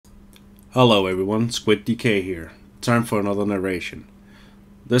Hello everyone, SquidDK here. Time for another narration.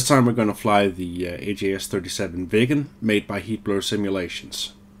 This time we're going to fly the AJS-37 Viggen made by Heatblur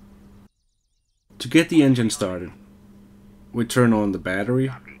Simulations. To get the engine started, we turn on the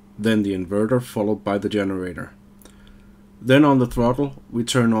battery, then the inverter followed by the generator. Then on the throttle we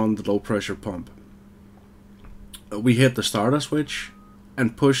turn on the low pressure pump. We hit the starter switch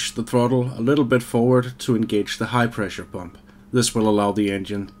and push the throttle a little bit forward to engage the high pressure pump. This will allow the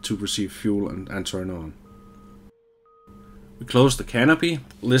engine to receive fuel and turn on. We close the canopy,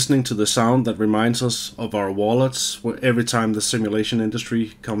 listening to the sound that reminds us of our wallets every time the simulation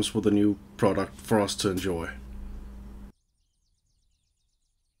industry comes with a new product for us to enjoy.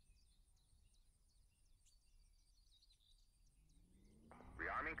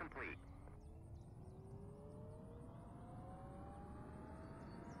 Rearming complete.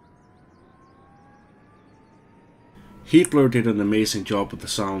 Heatblur did an amazing job with the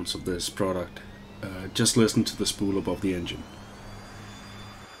sounds of this product. Just listen to the spool above the engine.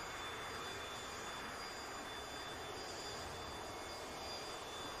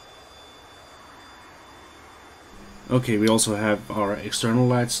 Okay, we also have our external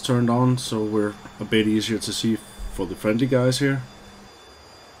lights turned on, so we're a bit easier to see for the friendly guys here.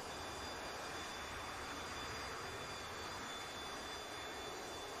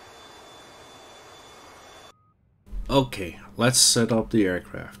 Okay, let's set up the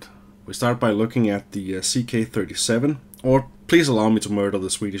aircraft. We start by looking at the CK-37, or please allow me to murder the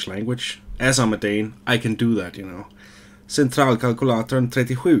Swedish language. As I'm a Dane, I can do that, you know. Centralkalkylatorn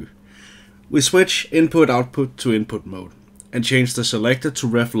 37. We switch input-output to input mode, and change the selector to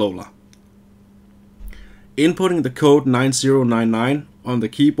Ref Lola. Inputting the code 9099 on the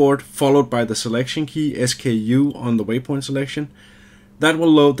keyboard, followed by the selection key SKU on the waypoint selection, that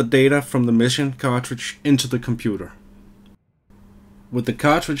will load the data from the mission cartridge into the computer. With the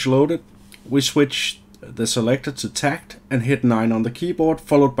cartridge loaded, we switch the selector to tact and hit 9 on the keyboard,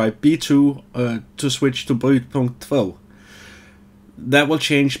 followed by B2 to switch to brytpunkt 12. That will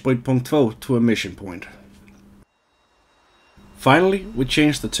change brytpunkt 12 to a mission point. Finally, we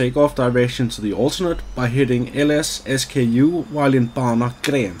change the takeoff direction to the alternate by hitting LS SKU while in bana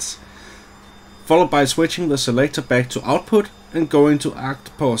gräns, followed by switching the selector back to output and going to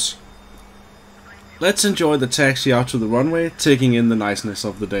act pause. Let's enjoy the taxi out to the runway, taking in the niceness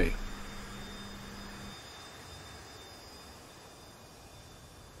of the day.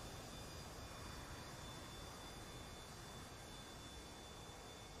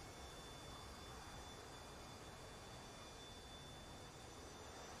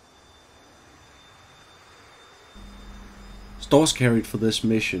 Stores carried for this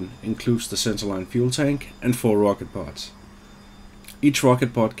mission includes the centerline fuel tank and 4 rocket pods. Each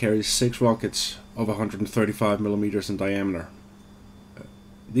rocket pod carries 6 rockets of 135mm in diameter.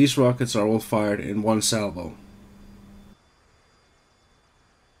 These rockets are all fired in one salvo.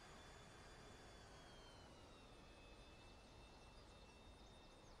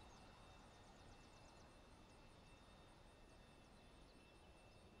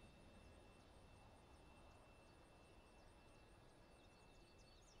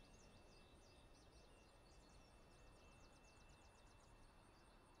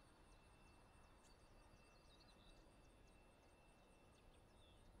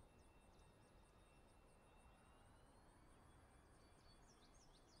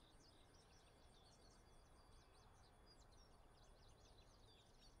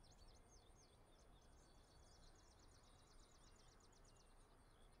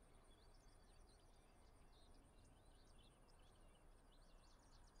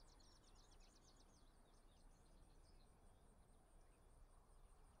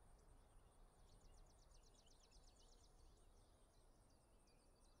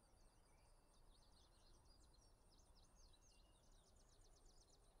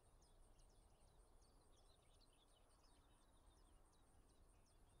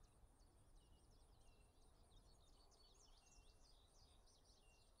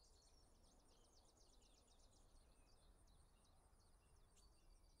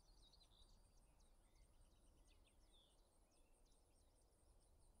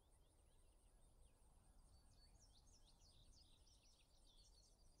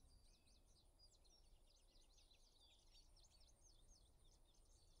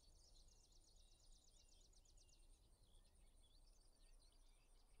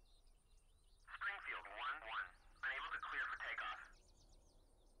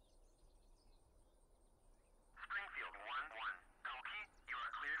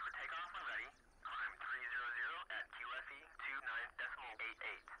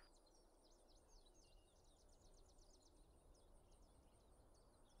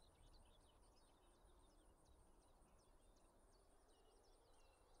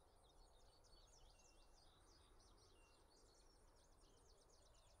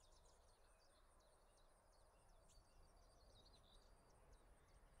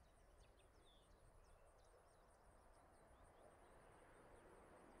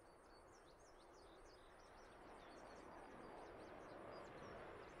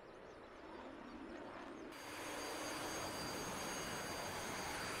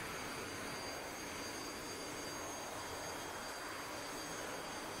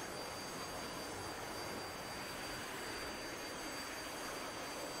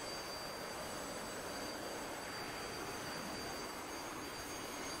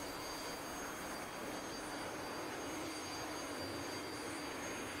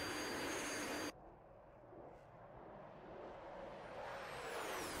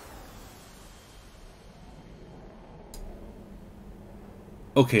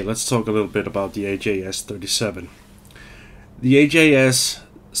 Okay, let's talk a little bit about the AVgas-37. The AVgas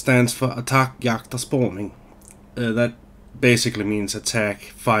stands for Attack, Jagd och Spaning. That basically means attack,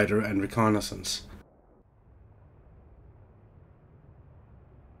 fighter, and reconnaissance.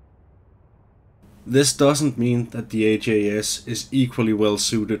 This doesn't mean that the AVgas is equally well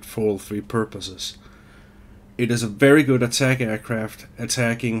suited for all three purposes. It is a very good attack aircraft,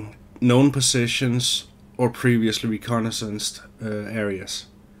 attacking known positions or previously reconnaissance areas.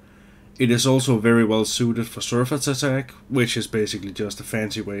 It is also very well suited for surface attack, which is basically just a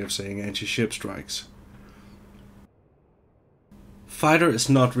fancy way of saying anti-ship strikes. Fighter is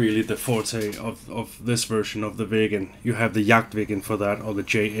not really the forte of this version of the Viggen. You have the Viggen for that, or the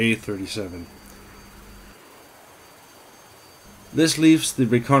JA-37. This leaves the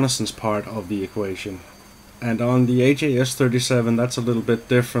reconnaissance part of the equation. And on the AVgas-37, that's a little bit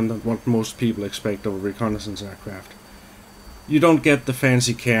different than what most people expect of a reconnaissance aircraft. You don't get the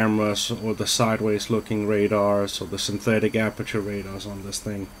fancy cameras or the sideways looking radars or the synthetic aperture radars on this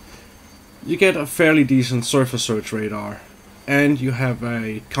thing. You get a fairly decent surface search radar, and you have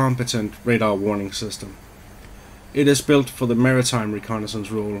a competent radar warning system. It is built for the maritime reconnaissance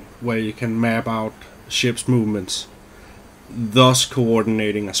role, where you can map out ships' movements, thus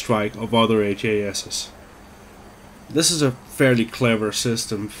coordinating a strike of other AVgases. This is a fairly clever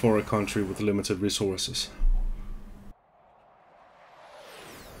system for a country with limited resources.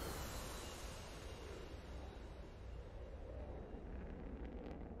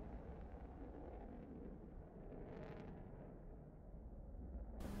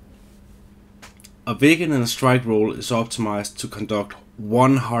 A Viggen in a strike role is optimized to conduct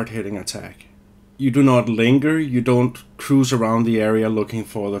one hard-hitting attack. You do not linger, you don't cruise around the area looking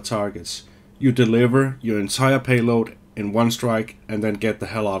for other targets. You deliver your entire payload in one strike and then get the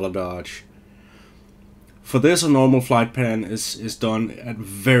hell out of Dodge. For this, a normal flight plan is done at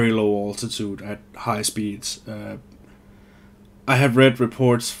very low altitude at high speeds. I have read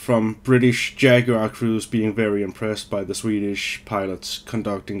reports from British Jaguar crews being very impressed by the Swedish pilots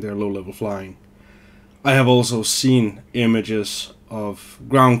conducting their low-level flying. I have also seen images of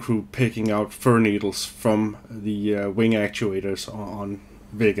ground crew picking out fir needles from the wing actuators on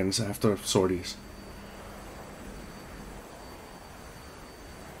Viggens after sorties.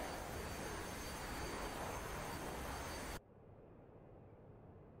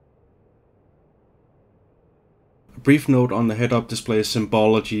 A brief note on the head-up display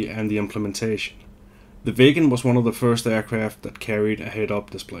symbology and the implementation. The Viggen was one of the first aircraft that carried a head-up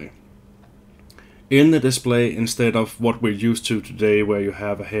display. In the display, instead of what we're used to today, where you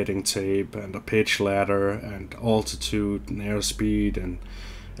have a heading tape and a pitch ladder and altitude and airspeed and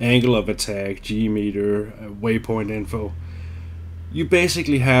angle of attack, G-meter, waypoint info, you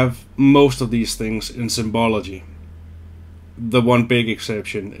basically have most of these things in symbology. The one big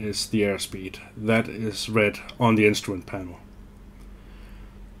exception is the airspeed. That is read on the instrument panel.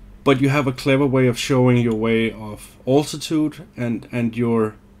 But you have a clever way of showing your way of altitude and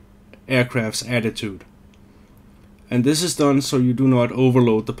your aircraft's attitude. And this is done so you do not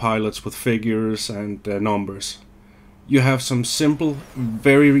overload the pilots with figures and numbers. You have some simple,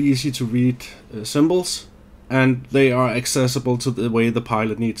 very easy to read symbols, and they are accessible to the way the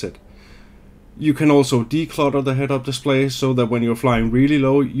pilot needs it. You can also declutter the head-up display so that when you're flying really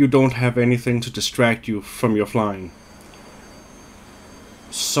low, you don't have anything to distract you from your flying.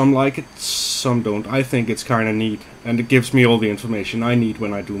 Some like it, some don't. I think it's kinda neat, and it gives me all the information I need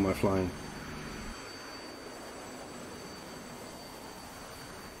when I do my flying.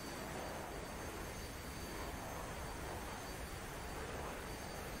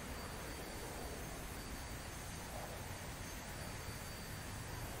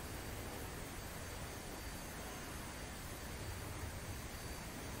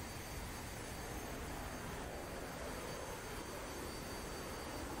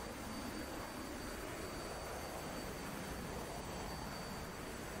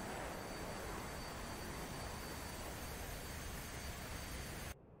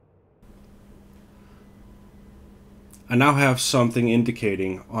 I now have something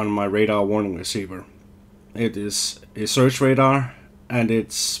indicating on my radar warning receiver. It is a search radar, and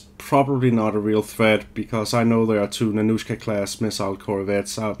it's probably not a real threat because I know there are two Nanushka class missile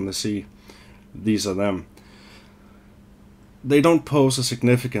corvettes out in the sea. These are them. They don't pose a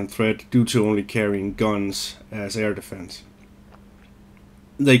significant threat due to only carrying guns as air defense.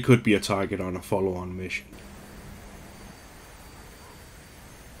 They could be a target on a follow-on mission.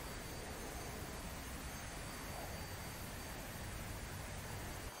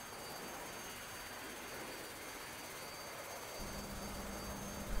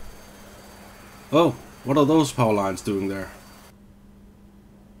 Oh, what are those power lines doing there?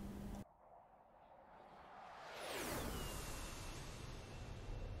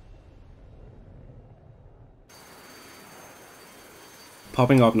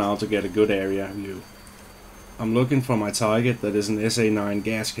 Popping up now to get a good area view. I'm looking for my target, that is an SA-9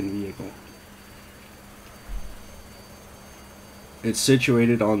 gaskin vehicle. It's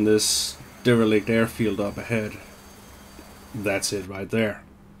situated on this derelict airfield up ahead. That's it right there.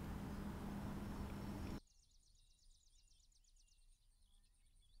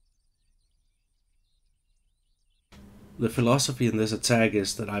 The philosophy in this attack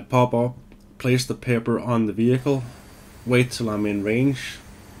is that I pop up, place the pepper on the vehicle, wait till I'm in range,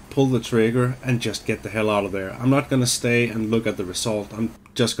 pull the trigger, and just get the hell out of there. I'm not gonna stay and look at the result, I'm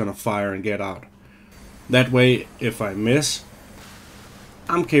just gonna fire and get out. That way, if I miss,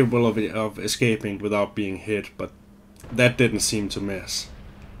 I'm capable of escaping without being hit, but that didn't seem to miss.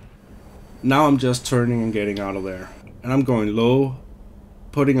 Now I'm just turning and getting out of there. And I'm going low,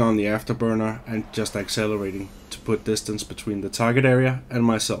 putting on the afterburner and just accelerating to put distance between the target area and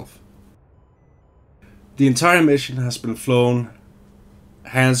myself. The entire mission has been flown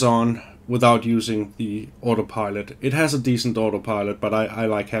hands-on without using the autopilot. It has a decent autopilot, but I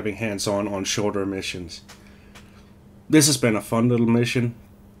like having hands-on on shorter missions. This has been a fun little mission,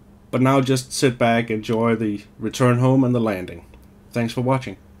 but now just sit back, enjoy the return home and the landing. Thanks for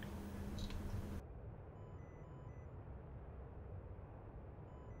watching.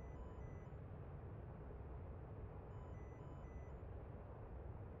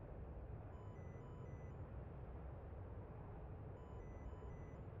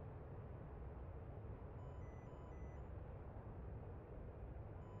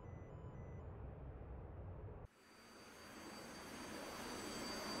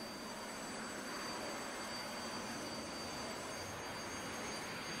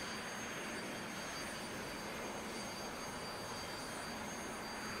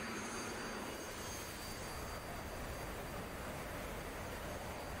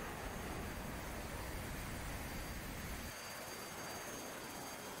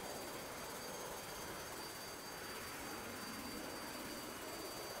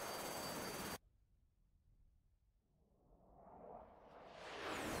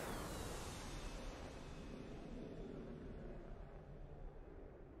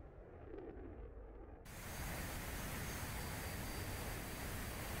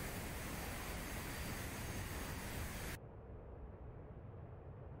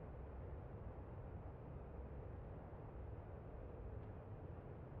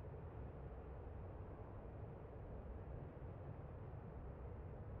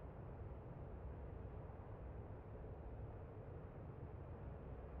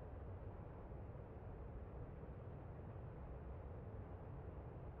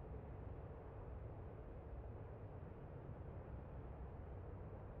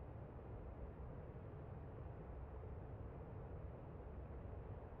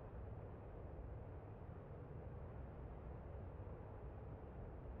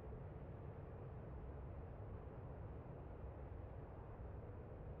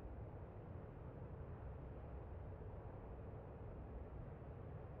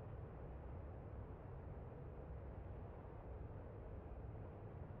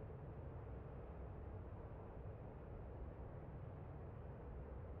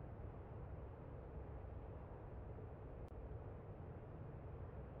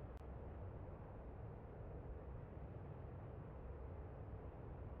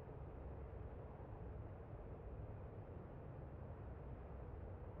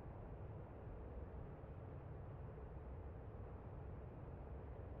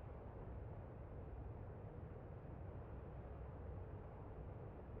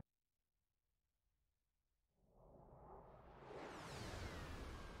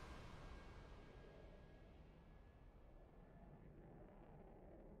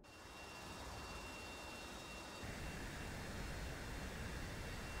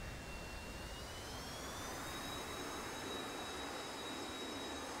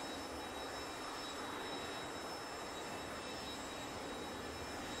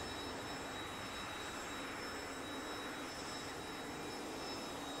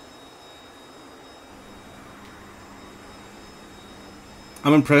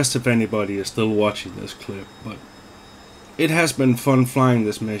 I'm impressed if anybody is still watching this clip, but it has been fun flying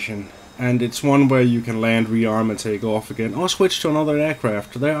this mission, and it's one where you can land, rearm and take off again, or switch to another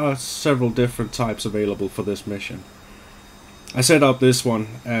aircraft. There are several different types available for this mission. I set up this one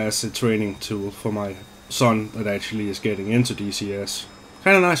as a training tool for my son that actually is getting into DCS.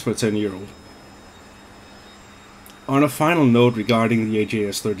 Kinda nice for a 10-year-old. On a final note regarding the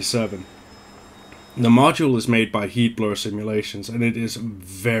AVgas-37, the module is made by Heatblur Simulations, and it is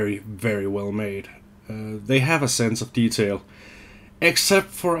very, very well made. They have a sense of detail, except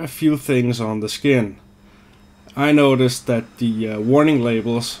for a few things on the skin. I noticed that the warning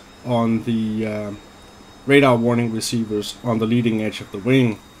labels on the radar warning receivers on the leading edge of the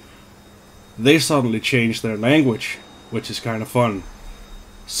wing, they suddenly changed their language, which is kind of fun.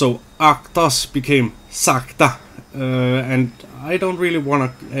 So aktas became sakta, and I don't really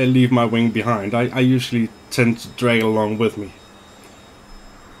want to leave my wing behind. I usually tend to drag it along with me.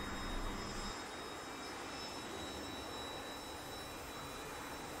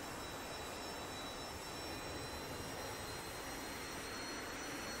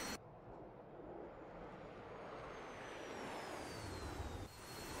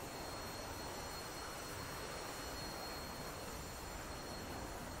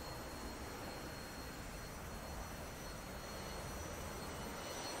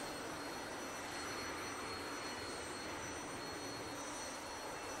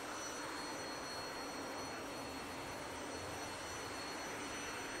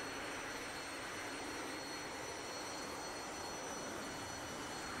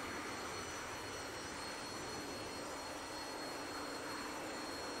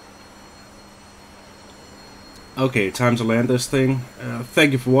 Okay, time to land this thing.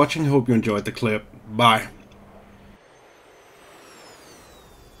 Thank you for watching, hope you enjoyed the clip. Bye.